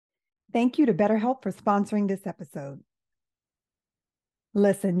Thank you to BetterHelp for sponsoring this episode.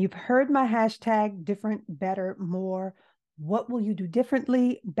 Listen, you've heard my hashtag different, better, more. What will you do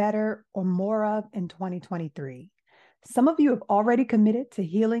differently, better, or more of in 2023? Some of you have already committed to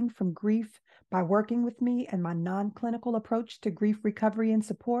healing from grief by working with me and my non-clinical approach to grief recovery and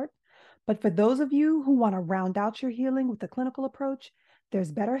support. But for those of you who want to round out your healing with a clinical approach,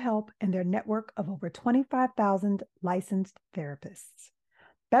 there's BetterHelp and their network of over 25,000 licensed therapists.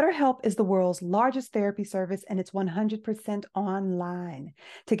 BetterHelp is the world's largest therapy service, and it's 100% online.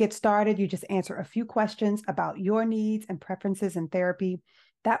 To get started, you just answer a few questions about your needs and preferences in therapy.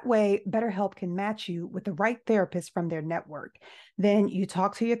 That way, BetterHelp can match you with the right therapist from their network. Then you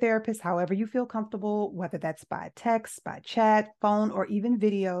talk to your therapist however you feel comfortable, whether that's by text, by chat, phone, or even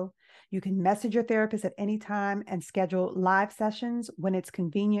video. You can message your therapist at any time and schedule live sessions when it's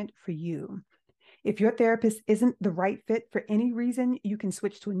convenient for you. If your therapist isn't the right fit for any reason, you can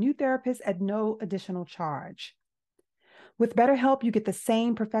switch to a new therapist at no additional charge. With BetterHelp, you get the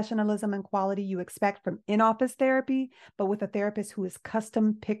same professionalism and quality you expect from in-office therapy, but with a therapist who is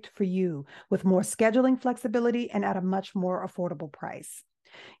custom picked for you, with more scheduling flexibility and at a much more affordable price.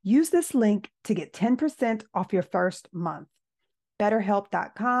 Use this link to get 10% off your first month.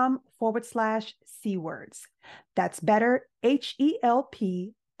 BetterHelp.com/C-words. That's better,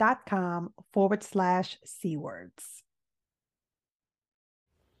 HELP.com/C-words.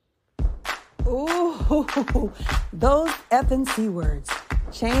 Ooh, those effing C words.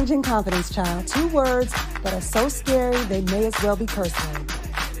 Change and confidence, child. 2 words that are so scary they may as well be curse words.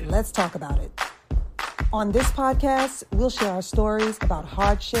 Let's talk about it. On this podcast, we'll share our stories about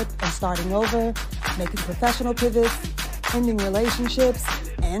hardship and starting over, making professional pivots, ending relationships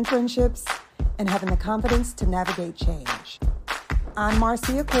and friendships, and having the confidence to navigate change. I'm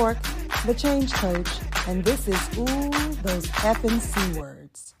Marcia Cork, the Change Coach, and this is Ooh, Those Effing C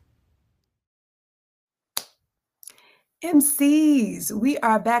Words. MCs, we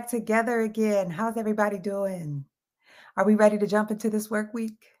are back together again. How's everybody doing? Are we ready to jump into this work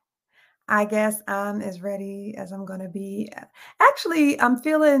week? I guess I'm as ready as I'm going to be. Actually, I'm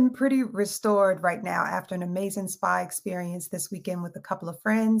feeling pretty restored right now after an amazing spa experience this weekend with a couple of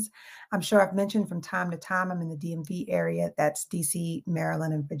friends. I'm sure I've mentioned from time to time I'm in the DMV area. That's DC,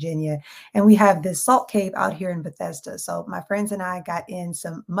 Maryland, and Virginia. And we have this salt cave out here in Bethesda. So my friends and I got in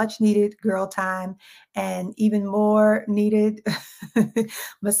some much needed girl time and even more needed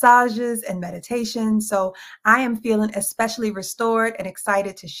massages and meditation. So I am feeling especially restored and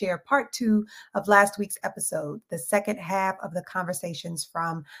excited to share part 2 of last week's episode, the second half of the conversations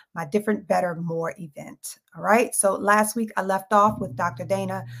from my Different, Better, More event. All right. So last week I left off with Dr.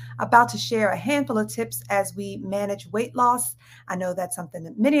 Dana about to share a handful of tips as we manage weight loss. I know that's something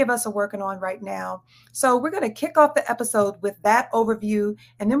that many of us are working on right now. So we're going to kick off the episode with that overview,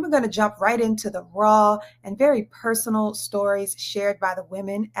 and then we're going to jump right into the raw and very personal stories shared by the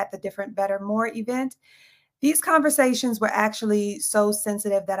women at the Different, Better, More event. These conversations were actually so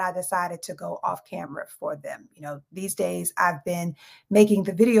sensitive that I decided to go off camera for them. You know, these days I've been making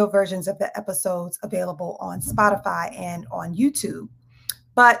the video versions of the episodes available on Spotify and on YouTube.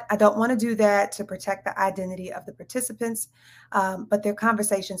 But I don't want to do that to protect the identity of the participants. But their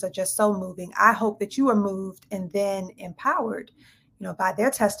conversations are just so moving. I hope that you are moved and then empowered, you know, by their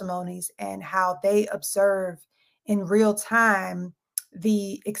testimonies and how they observe in real time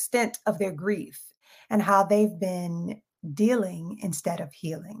the extent of their grief and how they've been dealing instead of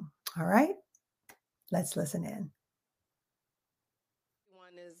healing. All right, let's listen in.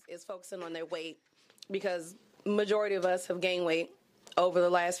 One is focusing on their weight, because majority of us have gained weight over the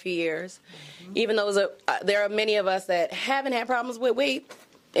last few years. Mm-hmm. Even though there are many of us that haven't had problems with weight,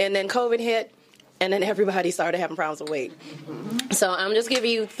 and then COVID hit, and then everybody started having problems with weight. Mm-hmm. So I'm just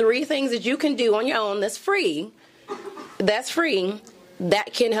giving you 3 things that you can do on your own that's free, that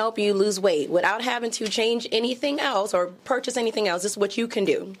can help you lose weight without having to change anything else or purchase anything else. This is what you can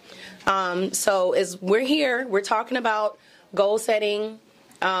do. So as we're here, we're talking about goal setting,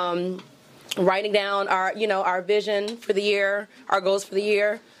 writing down our vision for the year, our goals for the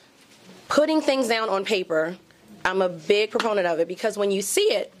year, putting things down on paper. I'm a big proponent of it, because when you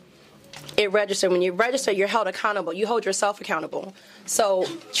see it, it registers. When you register, you're held accountable. You hold yourself accountable. So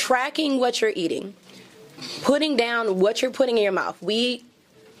tracking what you're eating, putting down what you're putting in your mouth. We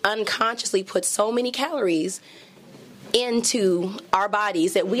unconsciously put so many calories into our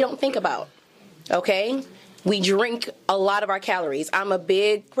bodies that we don't think about, okay? We drink a lot of our calories. I'm a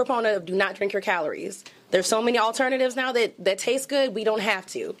big proponent of do not drink your calories. There's so many alternatives now that taste good. We don't have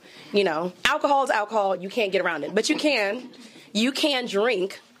to. You know, alcohol is alcohol. You can't get around it. But you can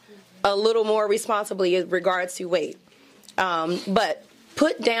drink a little more responsibly in regards to weight. But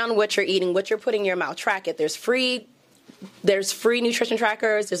put down what you're eating, what you're putting in your mouth. Track it. There's free nutrition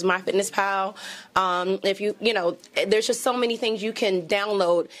trackers. There's MyFitnessPal. There's just so many things you can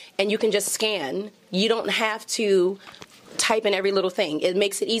download and you can just scan. You don't have to type in every little thing. It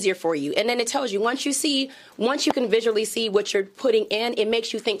makes it easier for you. And then it tells you, once you can visually see what you're putting in, it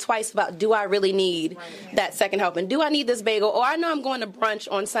makes you think twice about, do I really need that second helping? Do I need this bagel? Or I know I'm going to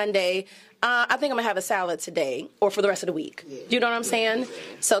brunch on Sunday. I think I'm going to have a salad today or for the rest of the week. Do you know what I'm saying?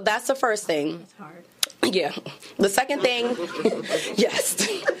 So that's the first thing. That's hard. Yeah. The second thing, yes.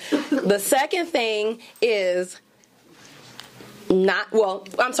 The second thing is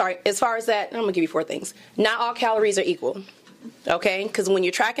as far as that, I'm going to give you 4 things. Not all calories are equal, okay? Because when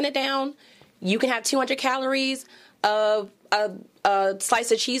you're tracking it down, you can have 200 calories of a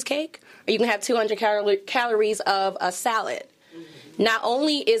slice of cheesecake, or you can have 200 calories of a salad. Not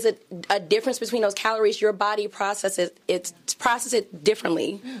only is it a difference between those calories, your body processes it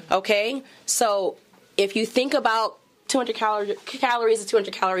differently, okay? So if you think about 200 calories is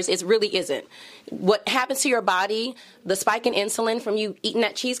 200 calories, it really isn't. What happens to your body, the spike in insulin from you eating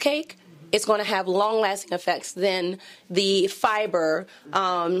that cheesecake, it's going to have long-lasting effects than the fiber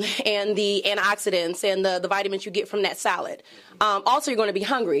and the antioxidants and the vitamins you get from that salad. Also, you're going to be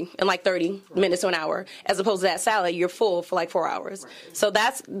hungry in like 30 minutes to an hour, as opposed to that salad, you're full for like 4 hours. So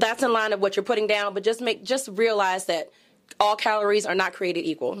that's in line of what you're putting down, but just realize that all calories are not created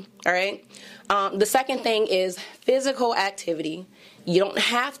equal, all right? The second thing is physical activity. You don't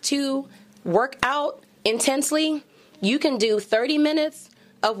have to work out intensely. You can do 30 minutes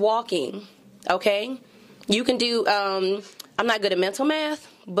of walking, okay? You can do, I'm not good at mental math,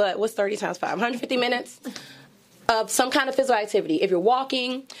 but what's 30 times 5? 150 minutes of some kind of physical activity. If you're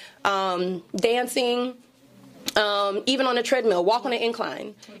walking, dancing, even on a treadmill, walk on an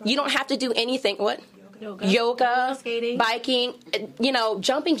incline. You don't have to do anything. What? Yoga, skating, biking,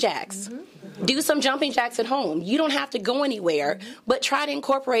 jumping jacks. Mm-hmm. Do some jumping jacks at home. You don't have to go anywhere, but try to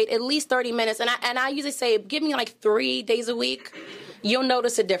incorporate at least 30 minutes. And I usually say, give me like 3 days a week. You'll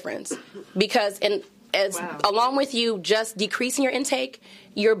notice a difference because along with you just decreasing your intake,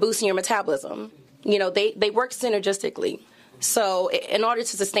 you're boosting your metabolism. They work synergistically. So in order to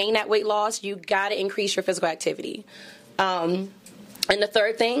sustain that weight loss, you got to increase your physical activity. And the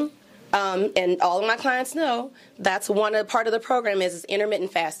third thing, and all of my clients know, that's part of the program is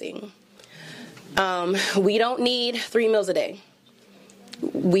intermittent fasting. We don't need 3 meals a day.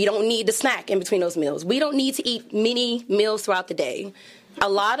 We don't need to snack in between those meals. We don't need to eat many meals throughout the day. A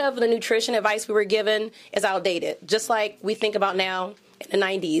lot of the nutrition advice we were given is outdated, just like we think about now in the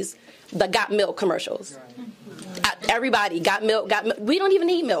 90s, the Got Milk commercials. Everybody got milk. We don't even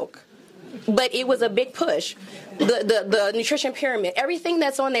need milk. But it was a big push. The nutrition pyramid, everything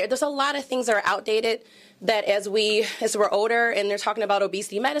that's on there's a lot of things that are outdated that as we're older and they're talking about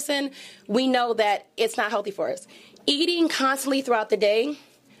obesity medicine, we know that it's not healthy for us. Eating constantly throughout the day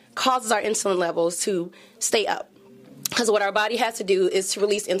causes our insulin levels to stay up. Because what our body has to do is to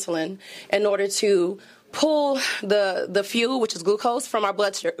release insulin in order to pull the fuel, which is glucose, from our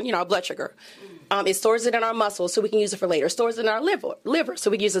blood sugar. It stores it in our muscles so we can use it for later. It stores it in our liver so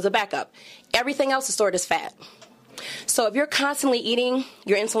we can use it as a backup. Everything else is stored as fat. So if you're constantly eating,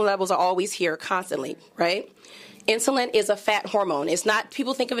 your insulin levels are always here constantly, right? Insulin is a fat hormone. It's not,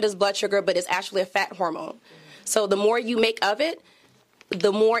 people think of it as blood sugar, but it's actually a fat hormone. So the more you make of it,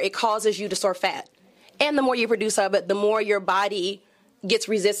 the more it causes you to store fat. And the more you produce of it, the more your body gets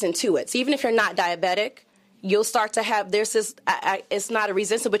resistant to it. So even if you're not diabetic, you'll start to have, it's not a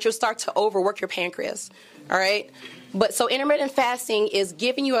resistance, but you'll start to overwork your pancreas, all right? But so intermittent fasting is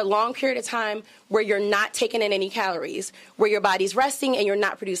giving you a long period of time where you're not taking in any calories, where your body's resting and you're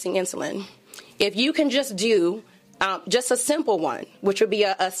not producing insulin. If you can just do just a simple one, which would be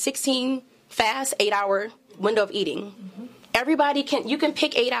a 16 fast, 8-hour window of eating. Mm-hmm. You can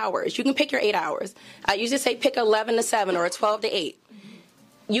pick 8 hours. You can pick your 8 hours. I usually say pick 11 to 7 or a 12 to 8.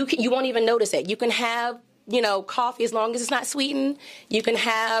 You won't even notice it. You can have, coffee as long as it's not sweetened. You can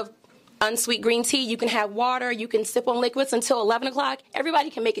have unsweet green tea. You can have water. You can sip on liquids until 11 o'clock. Everybody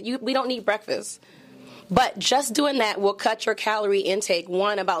can make it. We don't need breakfast. But just doing that will cut your calorie intake,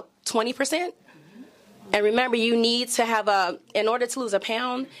 about 20%. And remember, you need to in order to lose a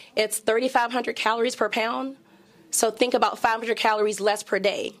pound, it's 3,500 calories per pound. So think about 500 calories less per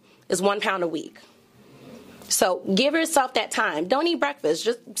day is 1 pound a week. So give yourself that time. Don't eat breakfast.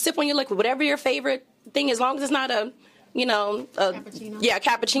 Just sip on your liquid, whatever your favorite thing, as long as it's not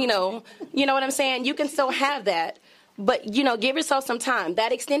cappuccino. You know what I'm saying? You can still have that. But, give yourself some time.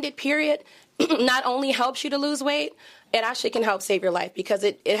 That extended period not only helps you to lose weight, it actually can help save your life because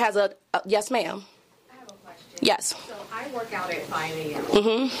it has yes, ma'am. Yes. So I work out at 5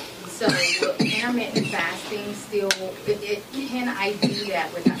 a.m. So will intermittent fasting still, can I do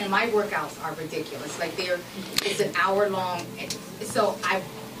that without, and my workouts are ridiculous. Like it's an hour long. So I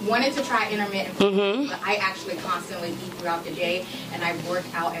wanted to try intermittent fasting, but I actually constantly eat throughout the day, and I work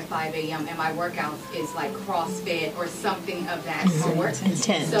out at 5 a.m. and my workout is like CrossFit or something of that sort.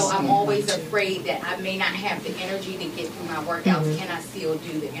 Intense. So I'm always afraid that I may not have the energy to get through my workouts. Can I still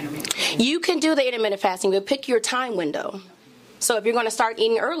do the intermittent fasting? You can do the intermittent fasting, but pick your time window. So if you're going to start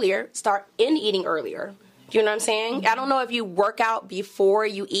eating earlier, start eating earlier. Do you know what I'm saying? I don't know if you work out before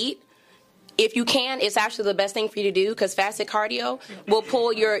you eat. If you can, it's actually the best thing for you to do, because fasted cardio will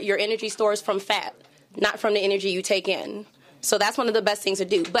pull your energy stores from fat, not from the energy you take in. So that's one of the best things to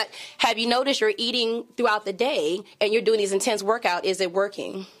do. But have you noticed you're eating throughout the day and you're doing these intense workouts? Is it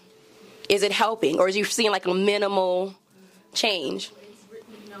working? Is it helping? Or is you seeing like a minimal change?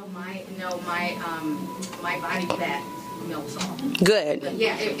 My body fat melts off. Good. But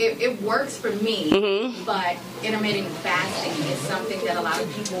yeah, it works for me, but intermittent fasting is something that a lot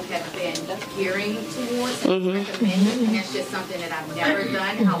of people have been gearing towards and recommending, and it's just something that I've never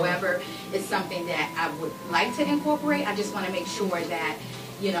done. However, it's something that I would like to incorporate. I just want to make sure that,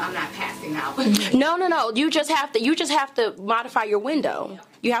 I'm not passing out. No. You just have to modify your window.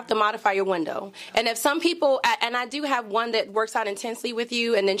 You have to modify your window. And if some people, and I do have one that works out intensely with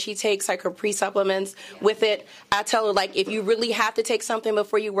you, and then she takes like her pre-supplements with it. I tell her, like, if you really have to take something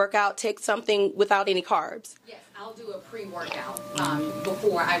before you work out, take something without any carbs. Yes, I'll do a pre-workout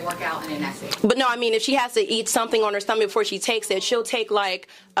before I work out, and then that's it. But no, I mean, if she has to eat something on her stomach before she takes it, she'll take like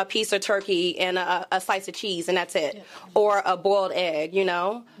a piece of turkey and a slice of cheese, and that's it. Or a boiled egg,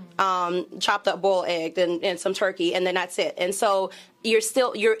 chopped up boiled egg and some turkey, and then that's it. And so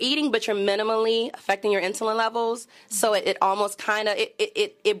you're eating, but you're minimally affecting your insulin levels. So it almost kind of,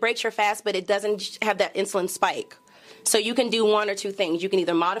 it breaks your fast, but it doesn't have that insulin spike. So you can do one or two things. You can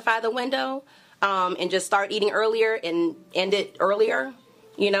either modify the window and just start eating earlier and end it earlier,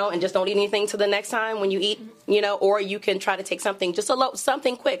 and just don't eat anything till the next time when you eat, or you can try to take something, just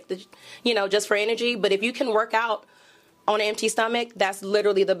something quick, just for energy. But if you can work out on an empty stomach, that's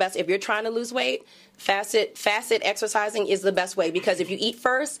literally the best. If you're trying to lose weight, fasted exercising is the best way, because if you eat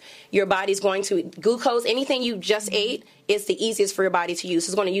first, your body's going to glucose. Anything you just ate is the easiest for your body to use.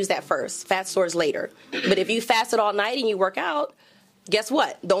 It's going to use that first. Fat stores later. But if you fasted all night and you work out, guess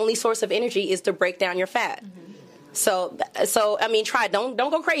what? The only source of energy is to break down your fat. So I mean, try. Don't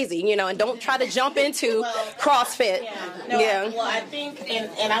go crazy, and don't try to jump into CrossFit. Well, I think,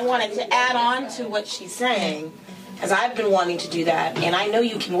 and I wanted to add on to what she's saying, as I've been wanting to do that, and I know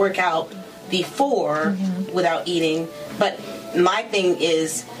you can work out before without eating, but my thing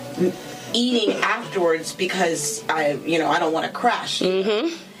is eating afterwards, because I don't want to crash.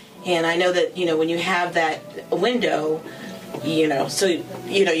 And I know that when you have that window, so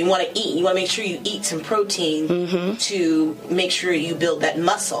you want to eat. You want to make sure you eat some protein to make sure you build that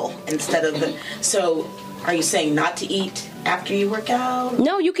muscle instead of So, are you saying not to eat after you work out?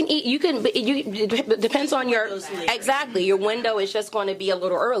 No, you can eat. It depends on your your window is just going to be a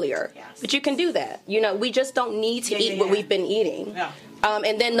little earlier, but you can do that. We just don't need to eat what we've been eating. Yeah.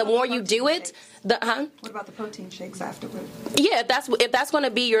 And then the more you do it, What about the protein shakes afterwards? Yeah, if that's going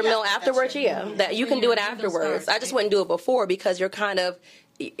to be your meal afterwards, that you can do it afterwards. I just wouldn't do it before, because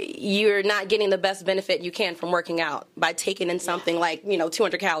you're not getting the best benefit you can from working out by taking in something like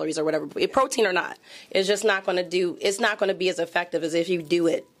 200 calories or whatever, protein or not. It's just not going to it's not going to be as effective as if you do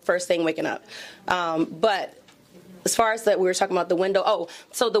it first thing waking up. But as far as that, we were talking about the window.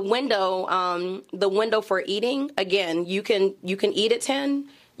 So the window for eating, again, you can eat at 10.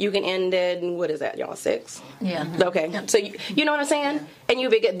 You can end at, what is that, y'all, 6? Yeah. Okay. Yeah. So you know what I'm saying?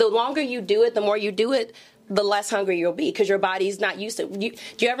 And the longer you do it, the more you do it, the less hungry you'll be, because your body's not used to. Do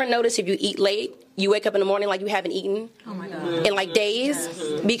you ever notice if you eat late, you wake up in the morning like you haven't eaten in like days,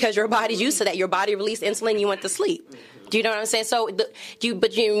 because your body's used to that. Your body released insulin, you went to sleep. Do you know what I'm saying? So,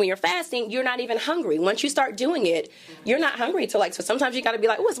 when you're fasting, you're not even hungry. Once you start doing it, you're not hungry till so sometimes you got to be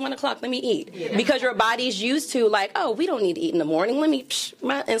like, oh, it's 1 o'clock, let me eat. Because your body's used to we don't need to eat in the morning. My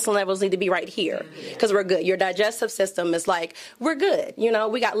insulin levels need to be right here, because we're good. Your digestive system is like, we're good.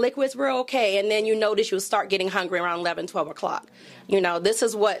 We got liquids, we're okay. And then you notice you'll start getting hungry around 11, 12 o'clock. This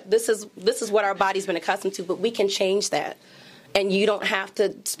is what our body's been accustomed to, but we can change that. And you don't have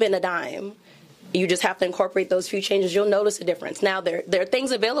to spend a dime. You just have to incorporate those few changes. You'll notice a difference. Now, there are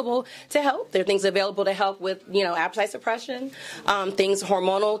things available to help. There are things available to help with, appetite suppression, things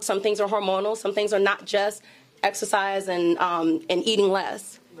hormonal. Some things are hormonal. Some things are not just exercise and eating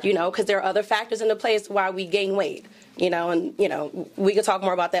less, because there are other factors into play as to why we gain weight. And we could talk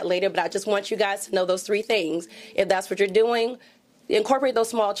more about that later, but I just want you guys to know those 3 things. If that's what you're doing, incorporate those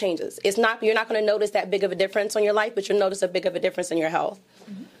small changes. You're not going to notice that big of a difference on your life, but you'll notice a big of a difference in your health.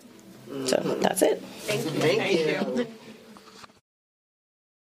 So that's it. Thank you. Thank you.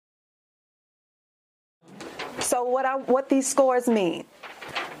 So what these scores mean,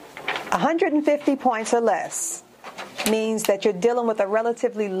 150 points or less means that you're dealing with a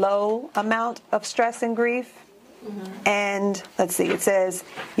relatively low amount of stress and grief. And let's see, it says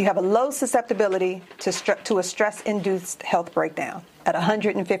you have a low susceptibility to a stress-induced health breakdown at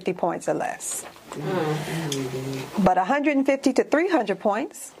 150 points or less. But 150 to 300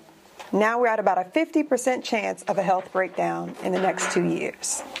 points, now we're at about a 50% chance of a health breakdown in the next 2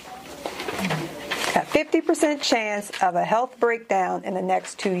 years. A 50% chance of a health breakdown in the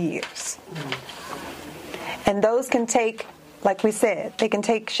next 2 years. And those can take, like we said, they can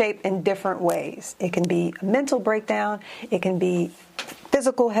take shape in different ways. It can be a mental breakdown. It can be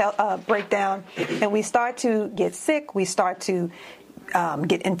physical health breakdown. And we start to get sick. We start to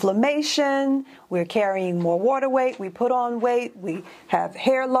get inflammation. We're carrying more water weight. We put on weight. We have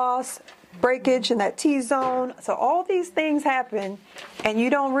hair loss, breakage in that T-zone. So all these things happen, and you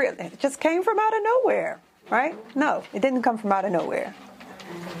don't really, it just came from out of nowhere, right? No, it didn't come from out of nowhere.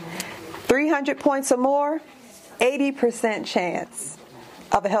 300 points or more, 80% chance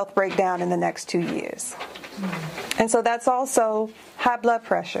of a health breakdown in the next 2 years. And so that's also high blood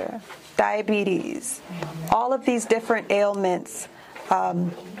pressure, diabetes, all of these different ailments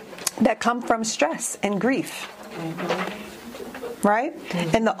that come from stress and grief. Right?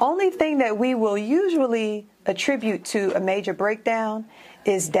 And the only thing that we will usually attribute to a major breakdown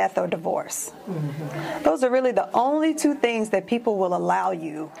is death or divorce. Those are really the only 2 things that people will allow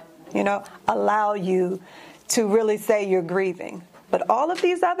you to really say you're grieving. But all of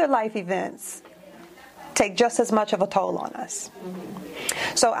these other life events take just as much of a toll on us.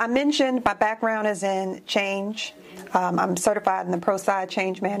 So I mentioned my background is in change. I'm certified in the ProSci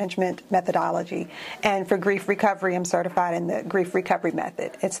change management methodology. And for grief recovery, I'm certified in the grief recovery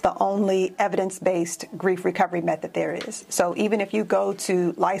method. It's the only evidence-based grief recovery method there is. So even if you go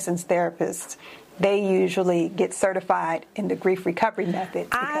to licensed therapists, they usually get certified in the grief recovery method.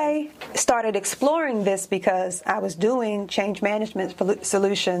 I started exploring this because I was doing change management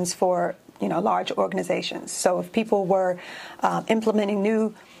solutions for large organizations. So if people were implementing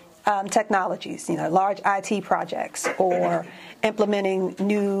new technologies, large IT projects, or implementing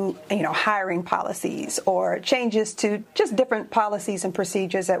new, hiring policies, or changes to just different policies and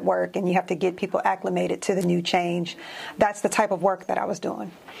procedures at work, and you have to get people acclimated to the new change. That's the type of work that I was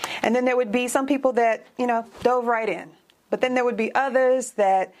doing. And then there would be some people that, dove right in. But then there would be others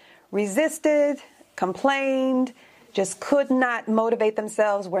that resisted, complained, just could not motivate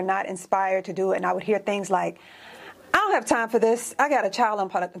themselves, were not inspired to do it. And I would hear things like, I don't have time for this. I got a child I'm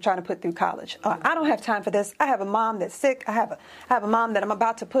trying to put through college. I don't have time for this. I have a mom that's sick. I have a mom that I'm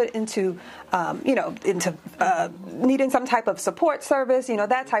about to put into needing some type of support service,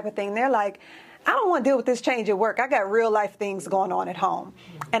 that type of thing. They're like, I don't want to deal with this change at work. I got real life things going on at home.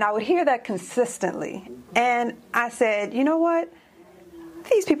 And I would hear that consistently. And I said, you know what?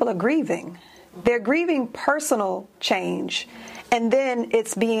 These people are grieving. They're grieving personal change. And then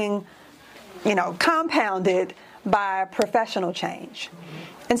it's being, compounded by professional change.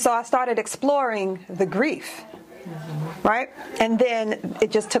 And so I started exploring the grief, right? And then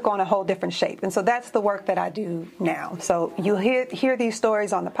it just took on a whole different shape. And so that's the work that I do now. So you'll hear these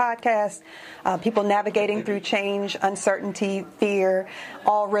stories on the podcast, people navigating through change, uncertainty, fear,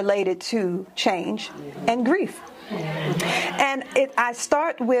 all related to change and grief. And I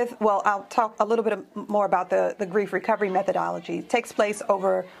start with, I'll talk a little bit more about the grief recovery methodology. It takes place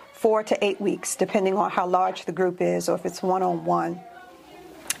over 4 to 8 weeks, depending on how large the group is or if it's one-on-one.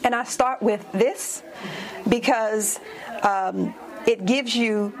 And I start with this because it gives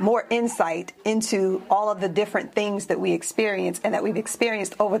you more insight into all of the different things that we experience and that we've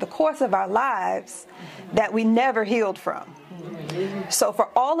experienced over the course of our lives that we never healed from. So for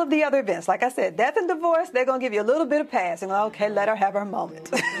all of the other events, like I said, death and divorce, they're going to give you a little bit of pass. And okay, let her have her moment.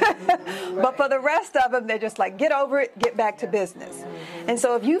 But for the rest of them, they're just like, get over it, get back to business. And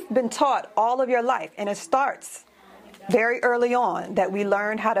so if you've been taught all of your life, and it starts very early on, that we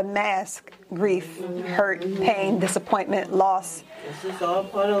learn how to mask grief, hurt, pain, disappointment, loss. This is all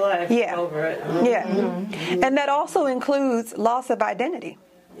part of life. Yeah. Over it. Yeah. And that also includes loss of identity.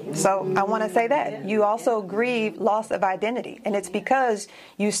 So I want to say that you also grieve loss of identity, and it's because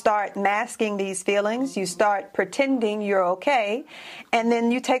you start masking these feelings, you start pretending you're okay, and then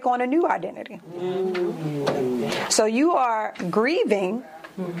you take on a new identity. So you are grieving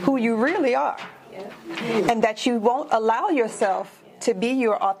who you really are. and that you won't allow yourself to be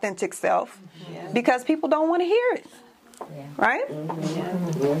your authentic self because people don't want to hear it. Right?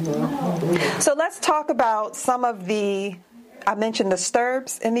 So let's talk about some of I mentioned the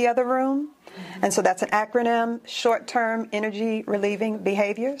STIRBs in the other room. And so that's an acronym, short-term energy relieving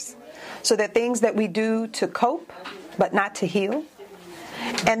behaviors. So they're things that we do to cope, but not to heal.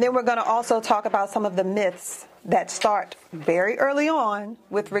 And then we're going to also talk about some of the myths that start very early on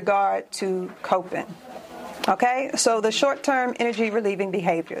with regard to coping. Okay, so the short-term energy relieving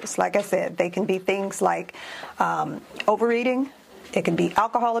behaviors, like I said, they can be things like overeating, it can be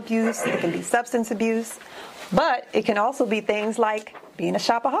alcohol abuse, it can be substance abuse, but it can also be things like being a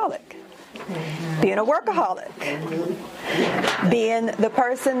shopaholic, being a workaholic, being the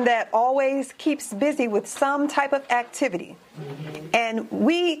person that always keeps busy with some type of activity. And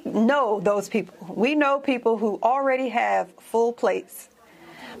we know those people. We know people who already have full plates,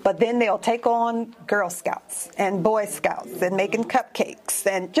 but then they'll take on Girl Scouts and Boy Scouts and making cupcakes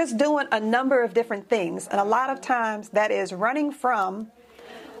and just doing a number of different things. And a lot of times that is running from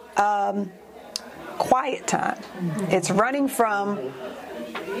quiet time. It's running from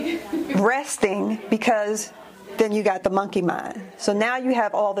resting because then you got the monkey mind. So now you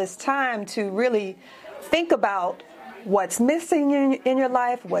have all this time to really think about what's missing in your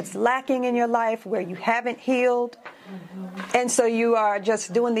life, what's lacking in your life, where you haven't healed. And so you are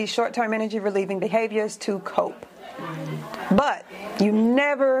just doing these short-term energy relieving behaviors to cope. But you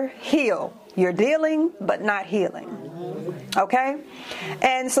never heal. You're dealing, but not healing. Okay?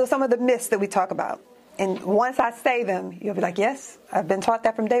 And so some of the myths that we talk about. And once I say them, you'll be like, yes, I've been taught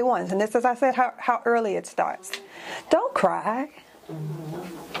that from day one. And this, as I said, how early it starts. Don't cry.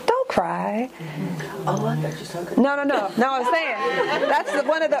 Don't cry. Oh, I thought you were talking. No, I'm saying that's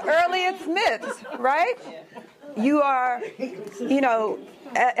one of the earliest myths, right? You are,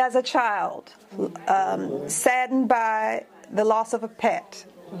 as a child, saddened by the loss of a pet,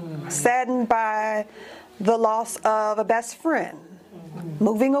 saddened by the loss of a best friend,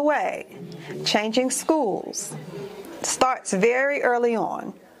 moving away, changing schools. Starts very early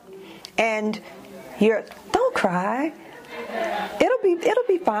on. And don't cry. It'll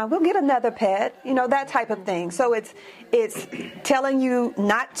be fine. We'll get another pet, that type of thing. So it's telling you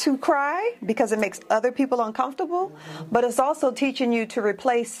not to cry because it makes other people uncomfortable, but it's also teaching you to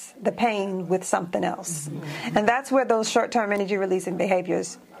replace the pain with something else. And that's where those short-term energy releasing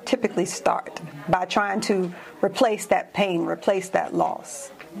behaviors typically start, by trying to replace that pain, replace that loss.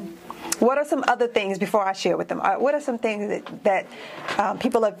 What are some other things, before I share with them, what are some things that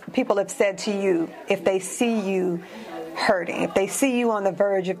people have said to you if they see you hurting, if they see you on the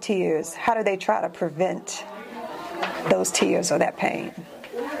verge of tears? How do they try to prevent those tears or that pain?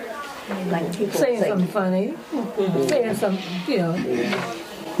 Like people saying something funny, saying something,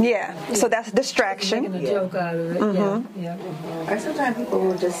 Yeah, so that's distraction. making a joke out of it. Yeah. Or sometimes people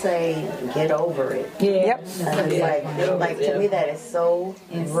will just say, "Get over it." Yeah. Yep. And it's like to me that is so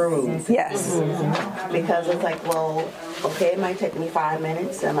rude. Yes. Because it's like, well, okay, it might take me 5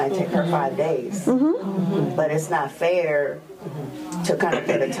 minutes, it might take her 5 days. But it's not fair to kind of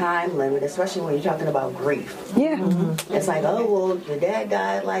put a time limit, especially when you're talking about grief. Yeah. It's like, oh, well, your dad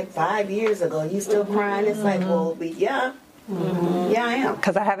died like 5 years ago. You still crying? It's like, well, yeah. Yeah, I am.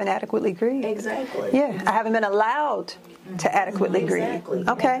 Because I haven't adequately grieved. Exactly. Yeah, I haven't been allowed to adequately Exactly. grieve.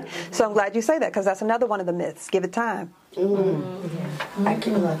 Okay, so I'm glad you say that, because that's another one of the myths. Give it time. I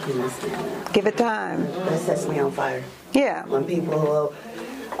can't let you understand. Give it time. That sets me on fire. Yeah. When people will,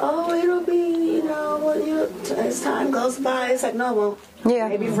 it'll be, as time goes by, it's like, no, well, Yeah.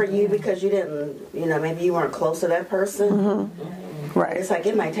 maybe for you because you didn't, maybe you weren't close to that person. Right. It's like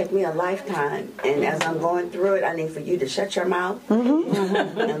it might take me a lifetime, and as I'm going through it, I need for you to shut your mouth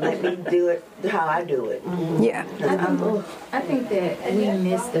and let me do it how I do it. Yeah. I think that we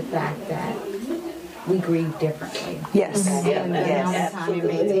miss the fact that we grieve differently. Yes. And the amount of time it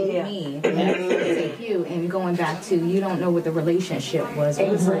may take me, and it may take you, and going back to, you don't know what the relationship was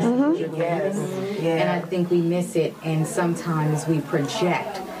with the person that you're with. And I think we miss it, and sometimes we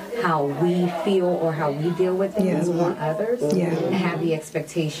project how we feel or how we deal with things on others, and have the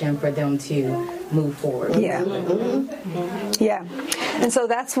expectation for them to move forward. Yeah. Yeah. And so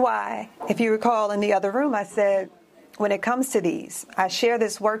that's why, if you recall in the other room, I said, when it comes to these, I share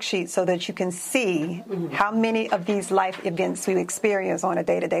this worksheet so that you can see how many of these life events we experience on a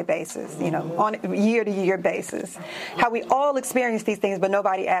day-to-day basis, on a year-to-year basis. How we all experience these things, but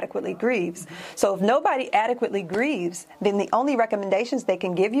nobody adequately grieves. So if nobody adequately grieves, then the only recommendations they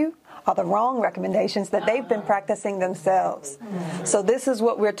can give you are the wrong recommendations that they've been practicing themselves. So this is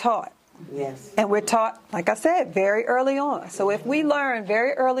what we're taught. Yes. And we're taught, like I said, very early on. So if we learn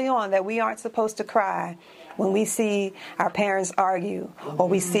very early on that we aren't supposed to cry when we see our parents argue, or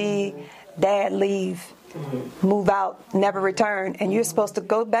we see dad leave, move out, never return, and you're supposed to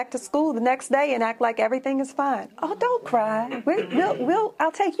go back to school the next day and act like everything is fine. Oh, don't cry.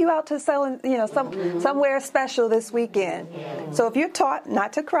 I'll take you out to somewhere special this weekend. So if you're taught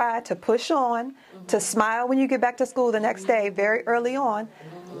not to cry, to push on, to smile when you get back to school the next day, very early on,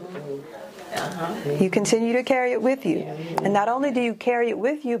 you continue to carry it with you. And not only do you carry it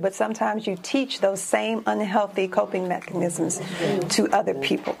with you, but sometimes you teach those same unhealthy coping mechanisms to other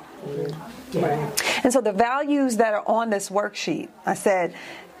people. And so the values that are on this worksheet, I said,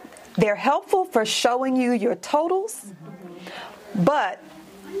 they're helpful for showing you your totals, but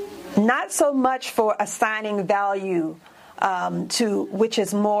not so much for assigning value to which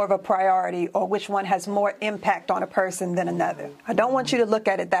is more of a priority or which one has more impact on a person than another. I don't want you to look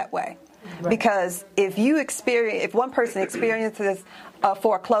at it that way. Because if one person experiences a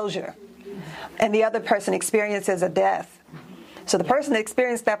foreclosure and the other person experiences a death, so the person that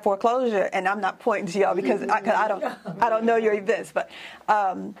experienced that foreclosure, and I'm not pointing to y'all because I don't know your events, but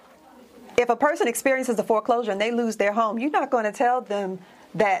if a person experiences a foreclosure and they lose their home, you're not going to tell them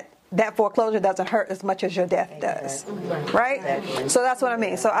that foreclosure doesn't hurt as much as your death does, right? Exactly. So that's what I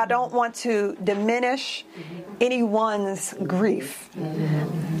mean. So I don't want to diminish anyone's grief.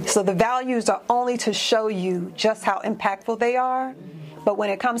 So the values are only to show you just how impactful they are. But when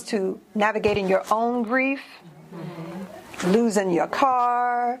it comes to navigating your own grief, losing your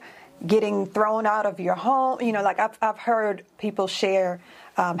car, getting thrown out of your home, like I've heard people share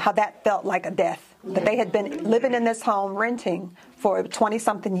how that felt like a death. That they had been living in this home, renting for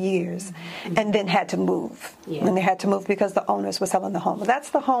 20-something years, and then had to move. Yeah. And they had to move because the owners were selling the home. Well,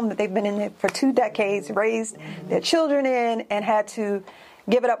 that's the home that they've been in for 2 decades, raised their children in, and had to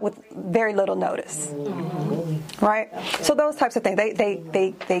give it up with very little notice. Right? So those types of things,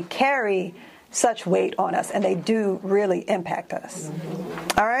 they carry such weight on us, and they do really impact us.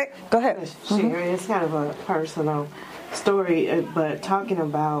 All right? Go ahead. Sherry, it's kind of a personal story, but talking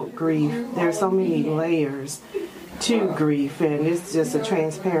about grief, there are so many layers to grief, and it's just a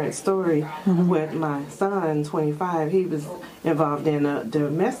transparent story. With my son, 25, he was involved in a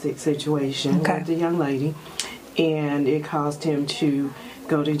domestic situation with a young lady, and it caused him to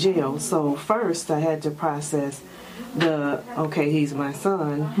go to jail. So first I had to process he's my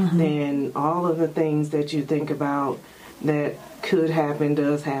son, then all of the things that you think about that could happen,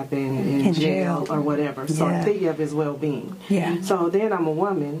 does happen in jail or whatever. So I'm thinking of his well-being. Yeah. So then I'm a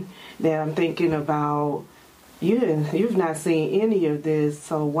woman that I'm thinking about, you've not seen any of this,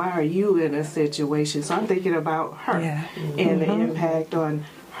 so why are you in a situation? So I'm thinking about her and the impact on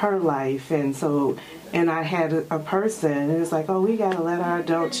her life. And I had a person, and it's like, we got to let our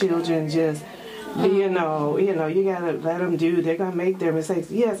adult children just, you got to let them they're going to make their mistakes.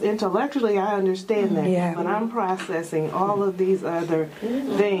 Yes, intellectually I understand that, but I'm processing all of these other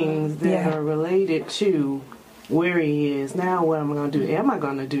things that are related to where he is. Now what am I going to do? Am I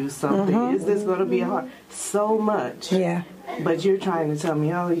going to do something? Is this going to be hard? So much. Yeah. But you're trying to tell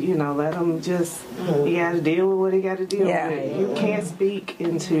me, let him just, he got to deal with what he got to deal with. You can't speak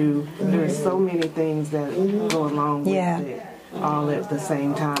into, there's so many things that go along with it all at the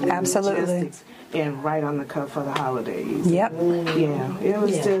same time. Absolutely. And right on the cuff of the holidays. Yep. Yeah, it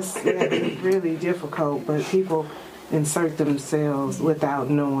was just really difficult, but people insert themselves without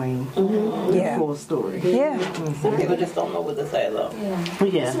knowing the full story. Yeah. Some people just don't know what to say, though.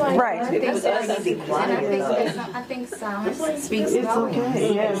 Yeah. Right. I think silence speaks It's volumes.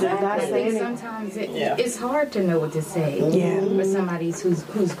 okay. I think sometimes it's hard to know what to say for somebody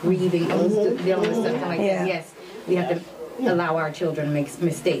who's grieving, who's dealing with something like that. Yes, we have to allow our children to make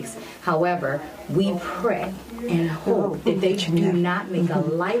mistakes. However, we pray and hope that they do not make a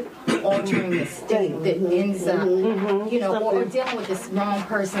life-altering mistake that ends up, or dealing with this wrong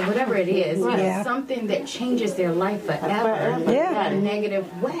person, whatever it is, something that changes their life forever in a negative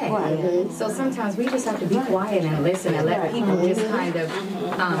way. So sometimes we just have to be quiet and listen and let people just kind of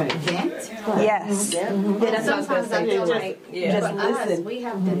vent. Yes. Sometimes I feel like for us, we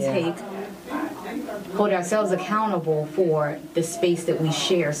have to hold ourselves accountable for the space that we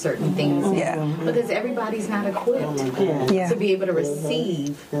share certain things in. Because everybody's not equipped to be able to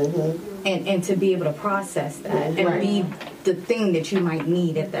receive and to be able to process that and be the thing that you might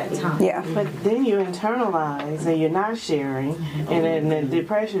need at that time. Yeah. But then you internalize and you're not sharing, and then the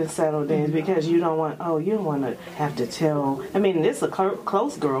depression settled in because you don't want to have to tell. I mean, this is a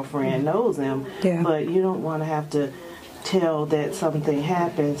close girlfriend, knows him, but you don't want to have to tell that something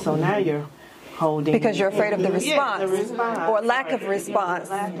happened. So now you're holding. Because you're afraid of the response, the response. or lack of response,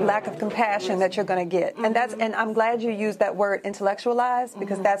 lack of compassion that you're going to get. And I'm glad you used that word intellectualize,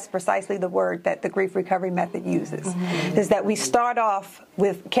 because that's precisely the word that the grief recovery method uses. Is that we start off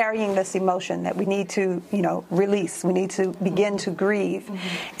with carrying this emotion that we need to, release. We need to begin to grieve,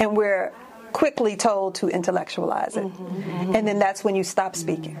 and we're quickly told to intellectualize it. And then that's when you stop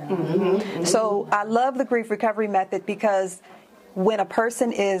speaking. So I love the grief recovery method, because when a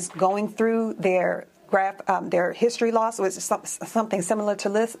person is going through their history loss, which is something similar to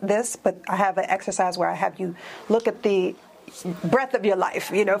this, but I have an exercise where I have you look at the breadth of your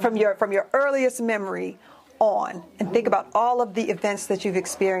life, from your earliest memory on, and think about all of the events that you've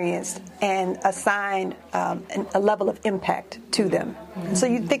experienced and assign a level of impact to them. So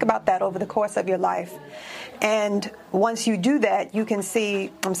you think about that over the course of your life. And once you do that, you can see.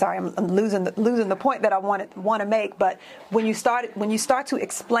 I'm sorry, I'm losing the point that I want to make. But when you start to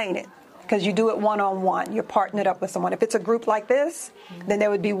explain it, because you do it one-on-one, you're partnered up with someone. If it's a group like this, then there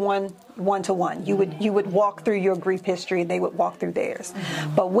would be one-to-one. You would walk through your grief history, and they would walk through theirs.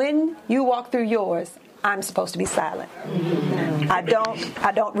 But when you walk through yours, I'm supposed to be silent. I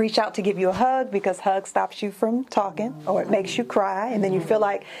don't reach out to give you a hug, because hug stops you from talking, or it makes you cry, and then you feel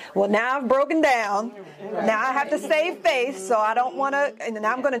like, well, now I've broken down. Now I have to save face, so I don't want to, and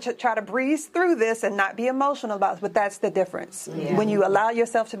now I'm going to try to breeze through this and not be emotional about it. But that's the difference. When you allow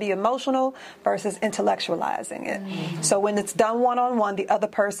yourself to be emotional versus intellectualizing it. So when it's done one-on-one, the other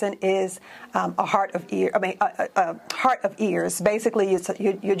person is a heart of ears. Basically,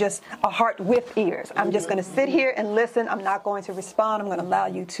 you're just a heart with ears. I'm just going to sit here and listen. I'm not going to respond. I'm going to allow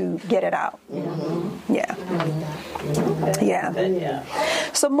you to get it out. Yeah.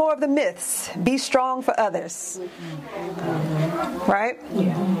 So more of the myths. Be strong for others. Right?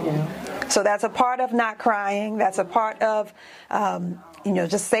 So that's a part of not crying. That's a part of,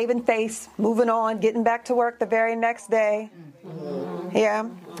 just saving face, moving on, getting back to work the very next day. Yeah.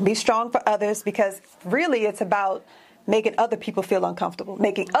 Be strong for others, because really it's about making other people feel uncomfortable,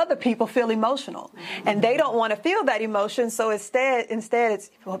 making other people feel emotional. And they don't want to feel that emotion, so instead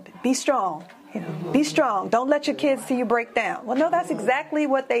it's, well, be strong. Be strong. Don't let your kids see you break down. Well, no, that's exactly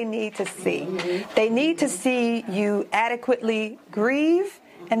what they need to see. They need to see you adequately grieve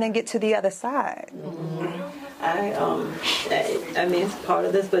and then get to the other side. I mean, it's part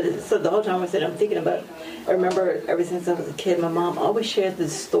of this, but so the whole time I'm thinking about, I remember ever since I was a kid, my mom always shared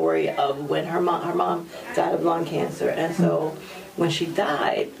this story of when her mom died of lung cancer. And so when she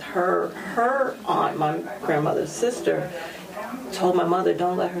died, her aunt, my grandmother's sister, told my mother,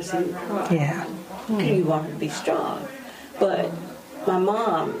 don't let her see you cry. Yeah. You want her to be strong. But my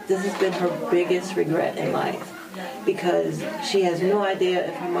mom, this has been her biggest regret in life, because she has no idea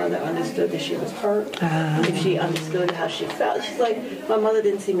if her mother understood that she was hurt, if she understood how she felt. She's like, my mother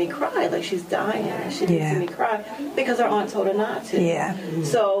didn't see me cry, like she's dying, and she didn't see me cry, because her aunt told her not to. Yeah.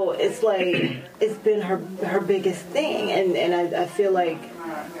 So it's like, it's been her biggest thing, and I feel like,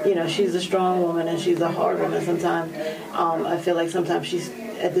 she's a strong woman and she's a hard woman sometimes. I feel like sometimes she's,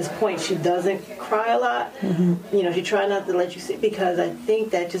 at this point, she doesn't cry a lot. She tries not to let you see, because I think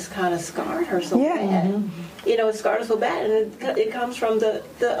that just kind of scarred her so bad. It scarred her so bad, and it comes from the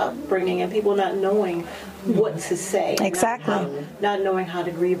upbringing and people not knowing what to say. Exactly. Not knowing how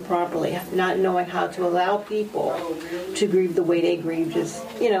to grieve properly, not knowing how to allow people to grieve the way they grieve, just,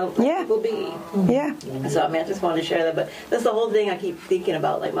 let people be. Yeah. So, I just wanted to share that, but that's the whole thing I keep thinking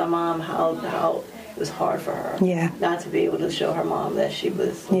about, like my mom, how it was hard for her. Yeah. Not to be able to show her mom that she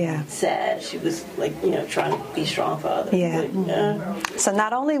was sad. She was trying to be strong for others. Yeah. But, So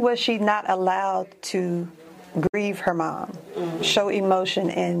not only was she not allowed to grieve her mom, show emotion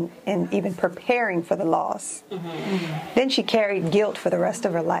in even preparing for the loss, then she carried guilt for the rest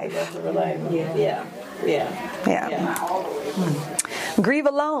of her life. Grieve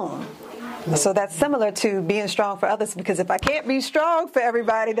alone. So that's similar to being strong for others, because if I can't be strong for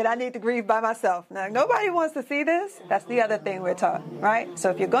everybody, then I need to grieve by myself. Now, nobody wants to see this. That's the other thing we're taught, right? So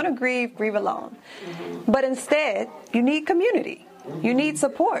if you're going to grieve alone. But instead, you need community. You need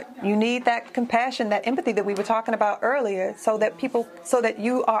support. You need that compassion, that empathy that we were talking about earlier, so that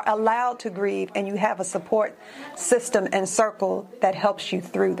you are allowed to grieve and you have a support system and circle that helps you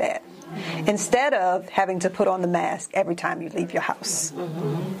through that. Instead of having to put on the mask every time you leave your house.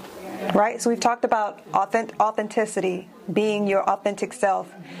 Right? So we've talked about authenticity, being your authentic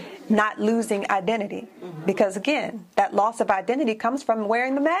self, not losing identity. Because again, that loss of identity comes from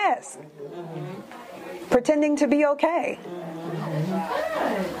wearing the mask. Pretending to be okay.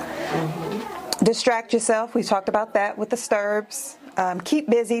 Distract yourself. We talked about that with the Sturbs. Keep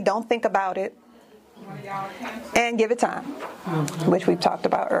busy. Don't think about it. And give it time, which we've talked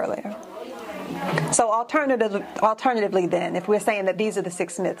about earlier. So alternatively then, if we're saying that these are the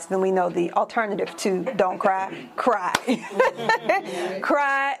 6 myths, then we know the alternative to don't cry. Cry.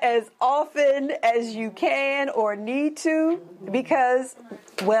 Cry as often as you can or need to, because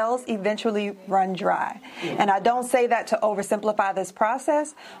wells eventually run dry. And I don't say that to oversimplify this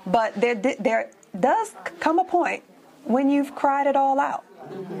process, but there does come a point when you've cried it all out.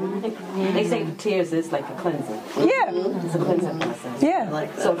 They say the tears is like a cleansing. Yeah. It's a cleansing process. Yeah.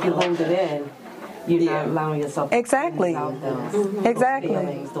 So if you hold it in, you're not allowing yourself exactly. to those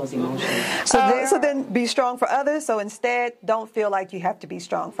feelings, those emotions. So then be strong for others. So instead, don't feel like you have to be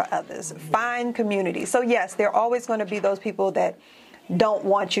strong for others. Find community. So yes, there are always going to be those people that don't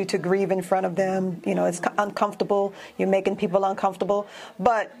want you to grieve in front of them. You know, it's uncomfortable. You're making people uncomfortable.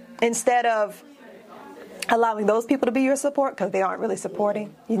 But instead of allowing those people to be your support, because they aren't really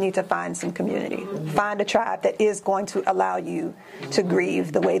supporting, you need to find some community. Find a tribe that is going to allow you to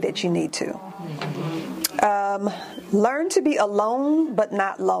grieve the way that you need to. Learn to be alone but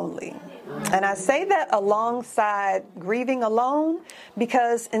not lonely. And I say that alongside grieving alone,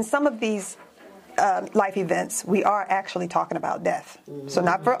 because in some of these life events, we are actually talking about death. So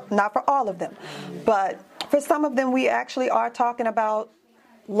not for all of them, but for some of them, we actually are talking about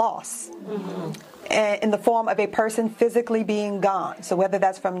loss. In the form of a person physically being gone. So whether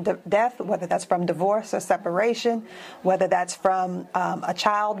that's from death, whether that's from divorce or separation, whether that's from a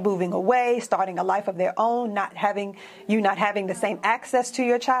child moving away, starting a life of their own, not having the same access to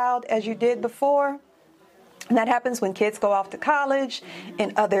your child as you did before. And that happens when kids go off to college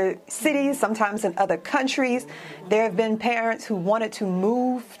in other cities, sometimes in other countries. There have been parents who wanted to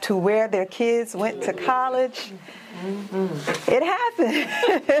move to where their kids went to college. It happens.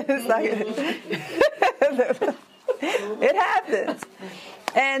 It happens.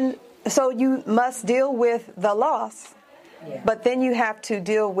 And so you must deal with the loss, but then you have to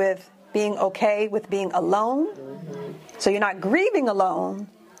deal with being okay with being alone. So you're not grieving alone,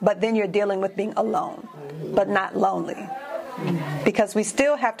 but then you're dealing with being alone, but not lonely. Because we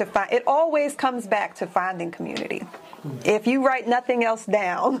still have to find, it always comes back to finding community. If you write nothing else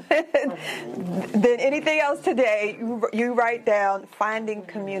down, then anything else today, you write down finding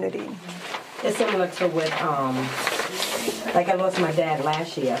community. It's similar to what, like I lost my dad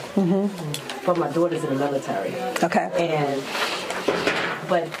last year, but my daughter's in the military. Okay.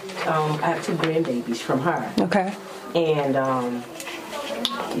 But I have 2 grandbabies from her. Okay. And,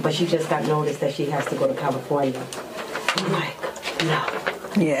 but she just got notice that she has to go to California. I'm like, no.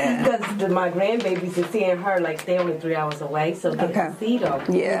 Yeah. Because my grandbabies are seeing her, like, they're only 3 hours away, so getting to see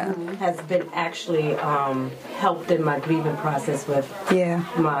them has been actually helped in my grieving process with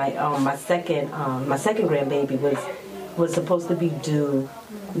my second grandbaby was supposed to be due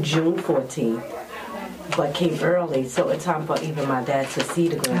June 14th, but came early, so it's time for even my dad to see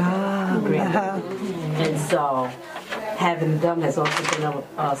the grandbaby. And so having them has also been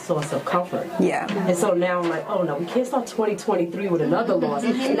a source of comfort. Yeah. And so now I'm like, oh no, we can't start 2023 with another loss.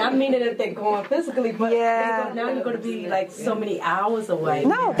 Not meaning that they're going physically, but now you're going to be like so many hours away.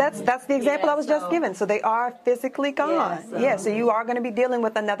 No, that's the example I was just given. So they are physically gone. So you are going to be dealing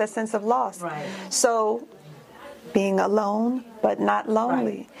with another sense of loss. Right. So being alone but not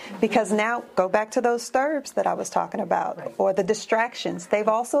lonely. Because now, go back to those stirbs that I was talking about, or the distractions. They've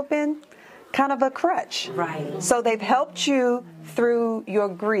also been kind of a crutch. Right. So they've helped you through your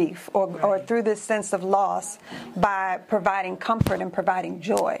grief or through this sense of loss by providing comfort and providing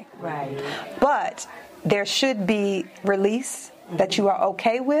joy. Right. But there should be release that you are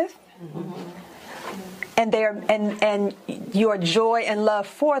okay with. And your joy and love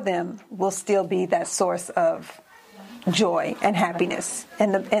for them will still be that source of joy and happiness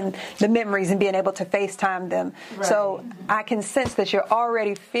and the memories and being able to FaceTime them. Right. So I can sense that you're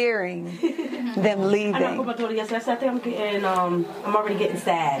already fearing them leaving. I know my daughter yesterday. I think I'm already getting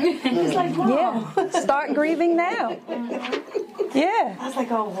sad. It's like, Mom. Yeah, start grieving now. Yeah. I was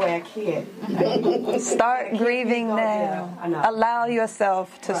like, oh boy, I can't. Start grieving now. I know. Allow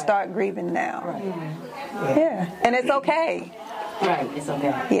yourself to start grieving now. Right. Yeah, and it's okay. Right, it's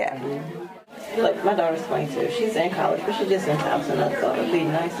okay. Yeah. Like my daughter's 22. She's in college, but she's just in Thompson. I thought it'd be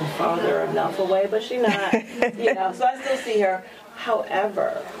nice and farther enough away, but she's not. So I still see her.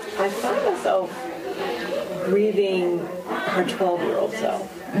 However, I find myself grieving her 12-year-old self.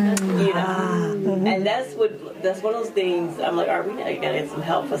 And that's one of those things. I'm like, are we gonna get some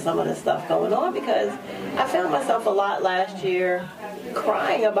help for some of the stuff going on? Because I found myself a lot last year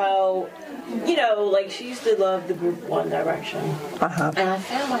crying about you know, like she used to love the group One Direction. And I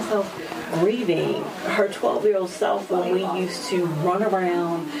found myself grieving her 12-year-old self when we used to run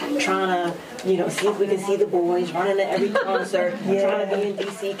around trying to, you know, see if we could see the boys, running to every concert, trying to be in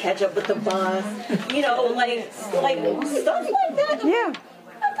DC, catch up with the bus, you know, like stuff like that. Yeah.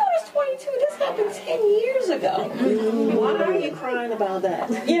 I thought I was 22. This happened 10 years ago. Why are you crying about that?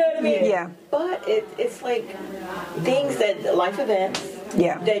 You know what I mean? Yeah. But it's like things that, life events,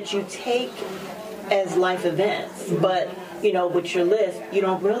 that you take as life events, but you know, with your list, you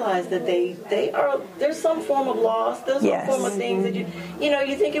don't realize that there's some form of loss, there's some form of things that you know,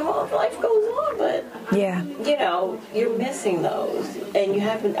 you're thinking, well, life goes on, but you know, you're missing those, and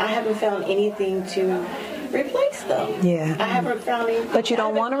I haven't found anything to replace them. Yeah. I haven't found anything. But you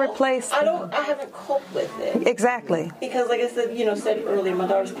don't want to replace them. I haven't coped with it. Exactly. Because like I said, you know, said earlier, my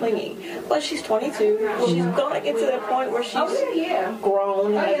daughter's clingy. But she's 22. She's gonna get to that point where she's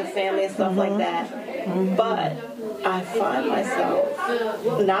grown, has a family and stuff like that. But I find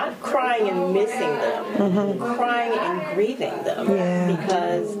myself not crying and missing them, crying and grieving them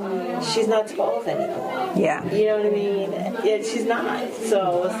because she's not 12 anymore. Yeah. You know what I mean? Yeah, she's not.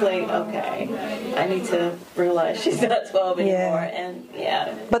 So it's like, okay, I need to realize she's not 12 anymore. And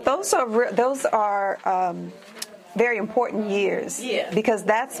But those are very important years. Yeah. Because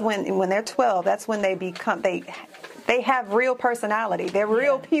that's when they're 12, that's when they have real personality. They're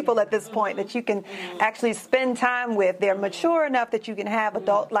real people at this point that you can actually spend time with. They're mature enough that you can have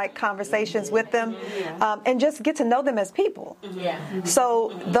adult-like conversations with them, and just get to know them as people. Yeah.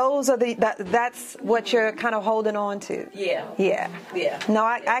 So those are that's what you're kind of holding on to. Yeah. Yeah. Yeah. No,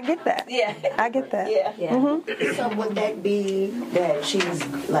 I get that. Yeah. I get that. Yeah. So would that be that she's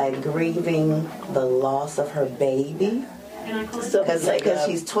like grieving the loss of her baby? Because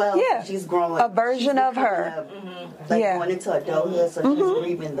she's 12, she's growing. A version of her. Going into adulthood, so she's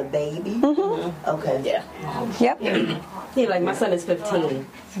grieving the baby. Okay. Yeah. Yep. Yeah, like my son is 15,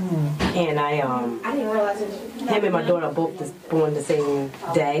 and I didn't realize it. Him and my daughter are both born the same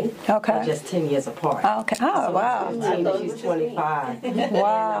day. Okay. They're just 10 years apart. Okay. Oh, so wow. 15 and she's 25.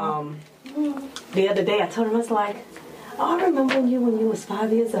 Wow. And, the other day I told him, I was like, oh, I remember when you was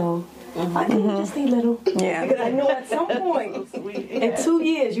 5 years old. Why couldn't you just stay little? Yeah. Because I know at some point in 2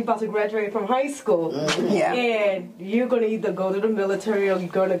 years you're about to graduate from high school. Yeah. And you're going to either go to the military or you're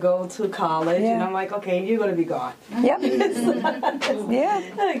going to go to college. Yeah. And I'm like, okay, you're going to be gone. Yep.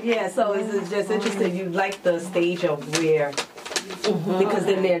 Yeah. Yeah, so it's just interesting. You like the stage of where, because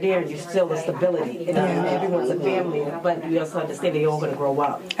then they're there and you still the stability. And everyone's a family, but you also understand they're all going to grow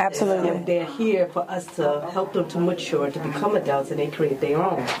up. Absolutely. And they're here for us to help them to mature, to become adults, and they create their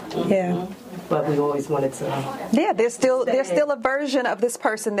own. Yeah. But we always wanted to. Yeah, there's still a version of this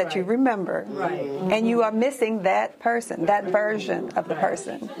person that you remember. Right. And you are missing that person, that version of the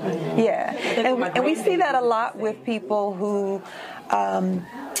person. Yeah. And we see that a lot with people who,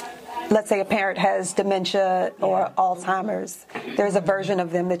 let's say a parent has dementia or Alzheimer's. There's a version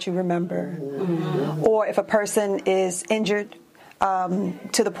of them that you remember. Or if a person is injured,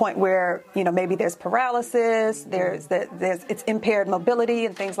 to the point where, you know, maybe there's paralysis, it's impaired mobility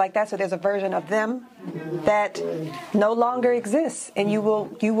and things like that. So there's a version of them that no longer exists, and you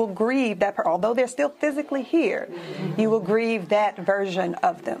will grieve that. Although they're still physically here, you will grieve that version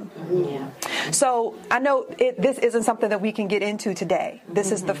of them. Yeah. So I know this isn't something that we can get into today.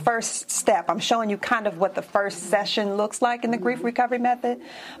 This is the first step. I'm showing you kind of what the first session looks like in the grief recovery method,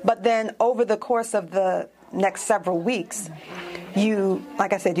 but then over the course of the next several weeks,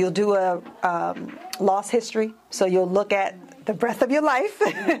 like I said, you'll do a loss history. So you'll look at the breadth of your life,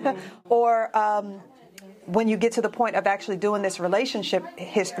 or when you get to the point of actually doing this relationship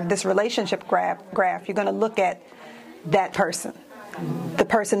graph, you're going to look at that person. The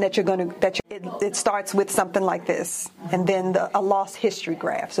person that it starts with something like this, and then a loss history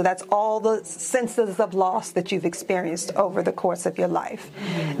graph. So that's all the senses of loss that you've experienced over the course of your life.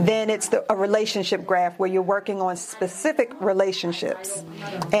 Then it's a relationship graph where you're working on specific relationships,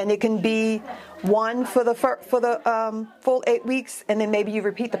 and it can be one for the full 8 weeks, and then maybe you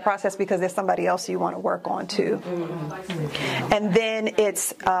repeat the process because there's somebody else you want to work on too. And then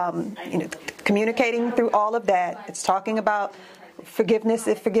it's communicating through all of that. It's talking about forgiveness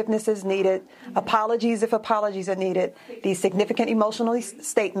if forgiveness is needed, apologies if apologies are needed, these significant emotional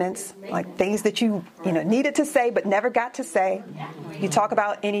statements, like things that you needed to say but never got to say. You talk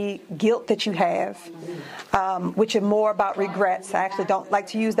about any guilt that you have, which are more about regrets. I actually don't like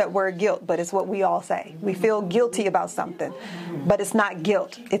to use that word guilt, but it's what we all say. We feel guilty about something, but it's not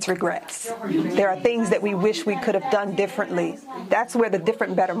guilt, it's regrets. There are things that we wish we could have done differently. That's where the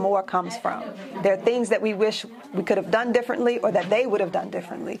different, better, more comes from. There are things that we wish we could have done differently or that they would have done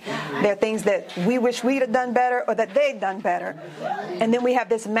differently. There are things that we wish we'd have done better or that they'd done better. And then we have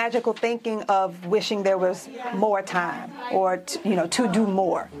this magical thinking of wishing there was more time or, to do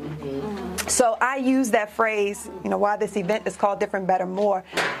more. So I use that phrase, why this event is called Different, Better, More,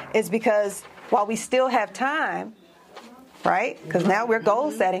 is because while we still have time, right? Because now we're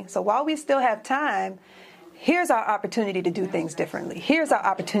goal setting. So while we still have time, here's our opportunity to do things differently. Here's our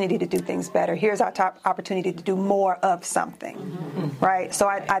opportunity to do things better. Here's our opportunity to do more of something, right? So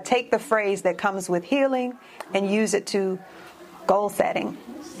I take the phrase that comes with healing and use it to goal setting.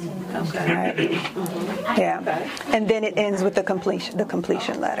 Okay. Right? Yeah. And then it ends with the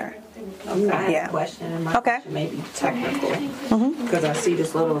completion letter. Okay, I have a question, and my question may be technical, because I see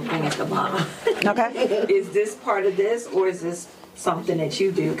this little thing at the bottom. Okay. Is this part of this, or is this something that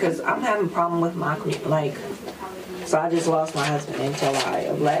you do? Because I'm having a problem with my, so I just lost my husband in July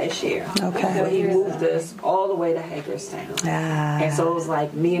of last year. Okay. So he moved us all the way to Hagerstown. And so it was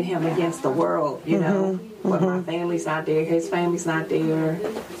like me and him against the world, But my family's not there, his family's not there.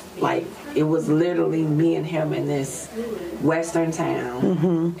 Like, it was literally me and him in this western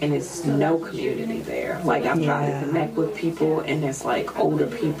town, and it's no community there. Like, I'm trying to connect with people, and it's like older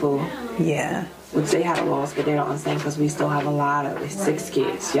people. Yeah. Which they had a loss, but they don't understand because we still have a lot of 6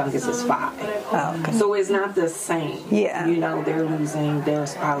 kids. Youngest is 5. Oh, okay. So it's not the same. Yeah. They're losing their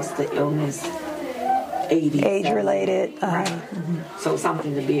spouse to illness, age-related. So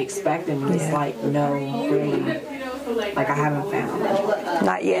something to be expected. It's like, no, really. Like, I haven't found it.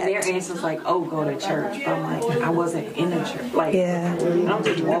 Not yet. And their answer's like, oh, go to church. But I'm like, I wasn't in the church. Like, I don't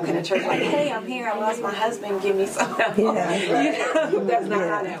just walk in the church like, hey, I'm here. I lost my husband. Give me some help. That's not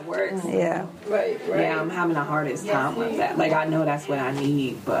how that works. Yeah. Right. Yeah, I'm having the hardest time with that. Like, I know that's what I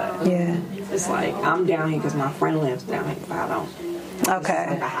need, but it's like, I'm down here because my friend lives down here, but I don't. Okay.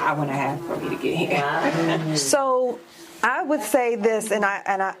 It's like I want to have for me to get here. So I would say this, and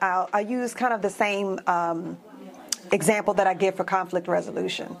I use kind of the same example that I give for conflict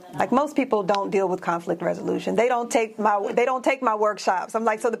resolution. Like, most people don't deal with conflict resolution. They don't take my workshops. I'm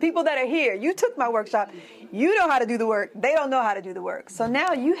like, so the people that are here, you took my workshop, you know how to do the work. They don't know how to do the work. So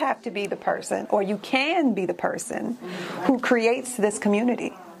now you have to be the person, or you can be the person who creates this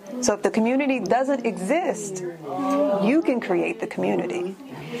community. So if the community doesn't exist, you can create the community.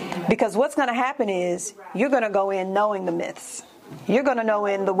 Because what's going to happen is you're going to go in knowing the myths. You're going to know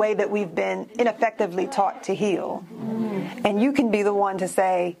in the way that we've been ineffectively taught to heal. And you can be the one to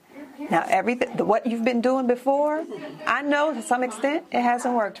say, now, what you've been doing before, I know to some extent it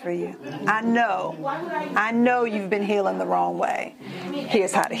hasn't worked for you. I know you've been healing the wrong way.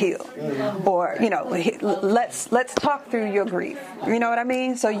 Here's how to heal. Or, let's talk through your grief. You know what I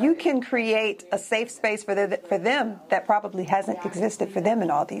mean? So you can create a safe space for them that probably hasn't existed for them in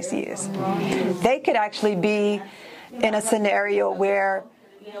all these years. They could actually be in a scenario where,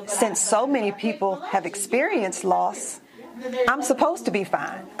 since so many people have experienced loss, I'm supposed to be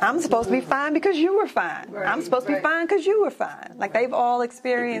fine. I'm supposed to be fine because you were fine. I'm supposed to be fine because you were fine. Like, they've all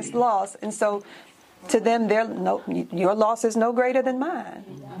experienced loss. And so to them, your loss is no greater than mine.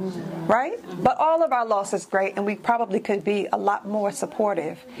 Right? But all of our loss is great, and we probably could be a lot more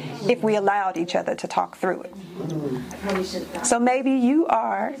supportive if we allowed each other to talk through it. So maybe you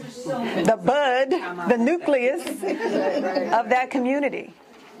are the bud, the nucleus of that community.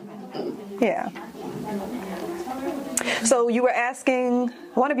 Yeah. So you were asking,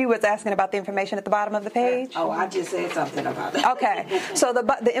 one of you was asking about the information at the bottom of the page? Oh, I just said something about that. Okay. So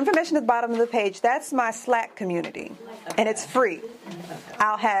the information at the bottom of the page, that's my Slack community, and it's free.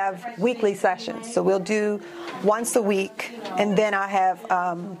 I'll have weekly sessions. So we'll do once a week, and then I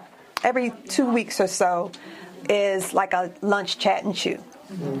have every 2 weeks or so is like a lunch, chat, and chew.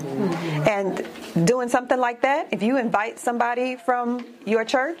 And doing something like that, if you invite somebody from your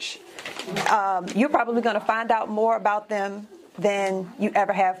church, you're probably going to find out more about them than you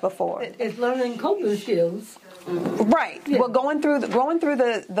ever have before. It's learning coping skills. Right. Yeah. Well, going through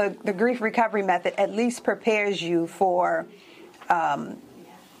the grief recovery method at least prepares you for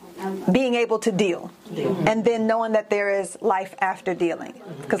being able to deal, and then knowing that there is life after dealing.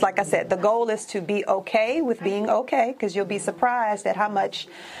 Because, like I said, the goal is to be okay with being okay, because you'll be surprised at how much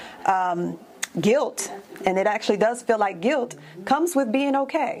guilt, and it actually does feel like guilt, comes with being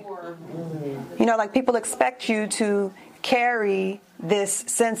okay. Like, people expect you to carry this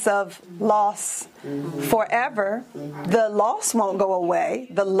sense of loss forever. The loss won't go away.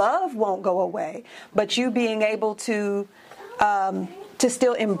 The love won't go away. But you being able to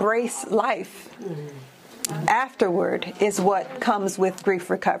still embrace life afterward is what comes with grief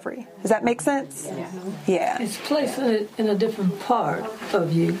recovery. Does that make sense? Yeah. It's placing it in a different part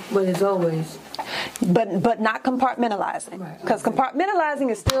of you, but it's always. But not compartmentalizing. Because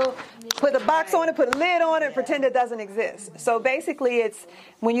compartmentalizing is still put a box on it, put a lid on it, pretend it doesn't exist. So basically it's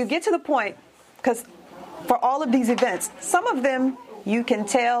when you get to the point, because for all of these events, some of them you can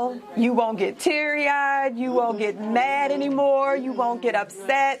tell you won't get teary-eyed, you won't get mad anymore, you won't get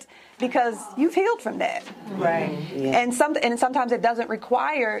upset because you've healed from that. Right. Yeah. And sometimes it doesn't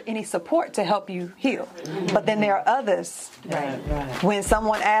require any support to help you heal. But then there are others. Right. When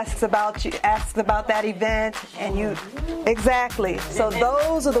someone asks about that event and you exactly. So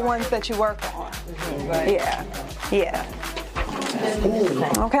those are the ones that you work on. Yeah. Yeah.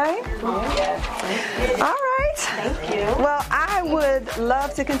 Okay? All right. Thank you. Well, I would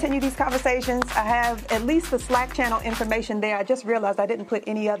love to continue these conversations. I have at least the Slack channel information there. I just realized I didn't put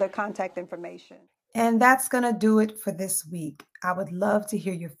any other contact information. And that's going to do it for this week. I would love to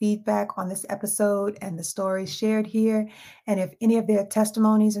hear your feedback on this episode and the stories shared here. And if any of their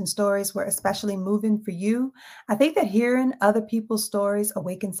testimonies and stories were especially moving for you, I think that hearing other people's stories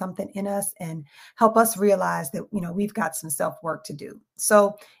awaken something in us and help us realize that, we've got some self-work to do.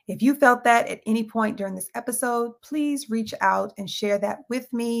 So if you felt that at any point during this episode, please reach out and share that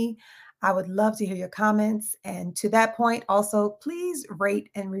with me. I would love to hear your comments. And to that point, also, please rate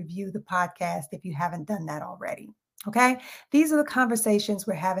and review the podcast if you haven't done that already. Okay? These are the conversations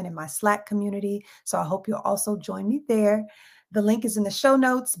we're having in my Slack community. So I hope you'll also join me there. The link is in the show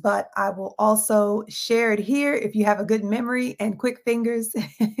notes, but I will also share it here. If you have a good memory and quick fingers,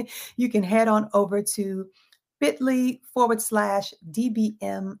 you can head on over to bit.ly/DBM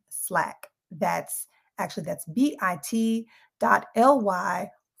Slack. That's bit.ly/DBM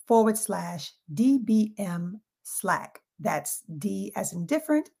Slack. That's D as in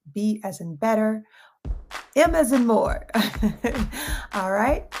different, B as in better, M as in more. All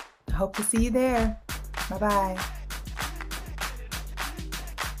right. I hope to see you there. Bye-bye.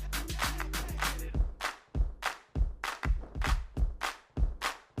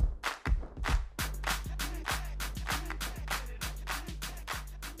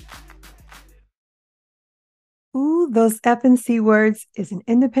 Ooh, Those Effin' C Words is an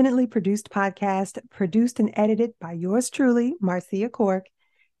independently produced podcast produced and edited by yours truly, Marcia Cork,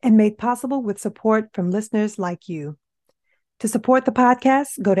 and made possible with support from listeners like you. To support the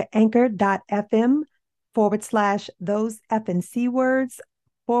podcast, go to anchor.fm/Those Effin' C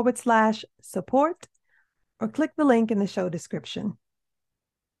Words/support, or click the link in the show description.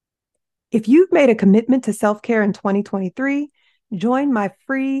 If you've made a commitment to self-care in 2023, join my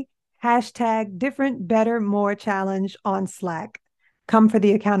free #DifferentBetterMore challenge on Slack. Come for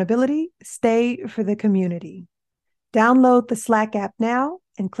the accountability, stay for the community. Download the Slack app now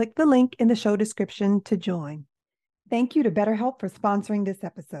and click the link in the show description to join. Thank you to BetterHelp for sponsoring this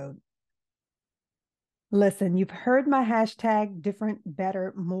episode. Listen, you've heard my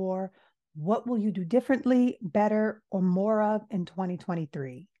 #DifferentBetterMore. What will you do differently, better, or more of in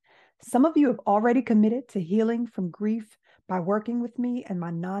 2023? Some of you have already committed to healing from grief by working with me and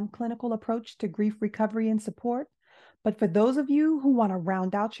my non-clinical approach to grief recovery and support. But for those of you who want to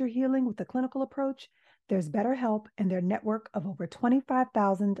round out your healing with a clinical approach, there's BetterHelp and their network of over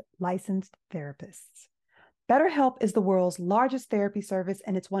 25,000 licensed therapists. BetterHelp is the world's largest therapy service,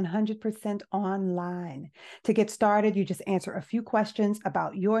 and it's 100% online. To get started, you just answer a few questions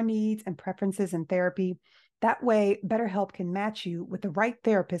about your needs and preferences in therapy. That way, BetterHelp can match you with the right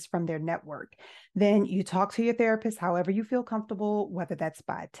therapist from their network. Then you talk to your therapist however you feel comfortable, whether that's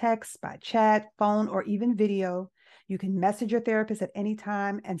by text, by chat, phone, or even video. You can message your therapist at any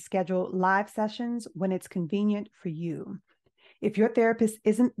time and schedule live sessions when it's convenient for you. If your therapist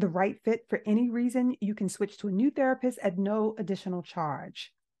isn't the right fit for any reason, you can switch to a new therapist at no additional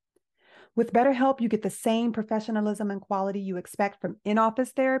charge. With BetterHelp, you get the same professionalism and quality you expect from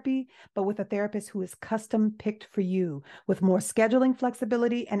in-office therapy, but with a therapist who is custom picked for you, with more scheduling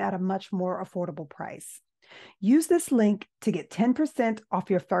flexibility and at a much more affordable price. Use this link to get 10% off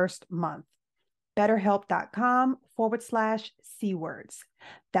your first month. BetterHelp.com/CWords.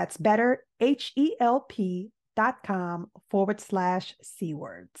 That's better,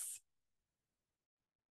 HELP.com/CWords.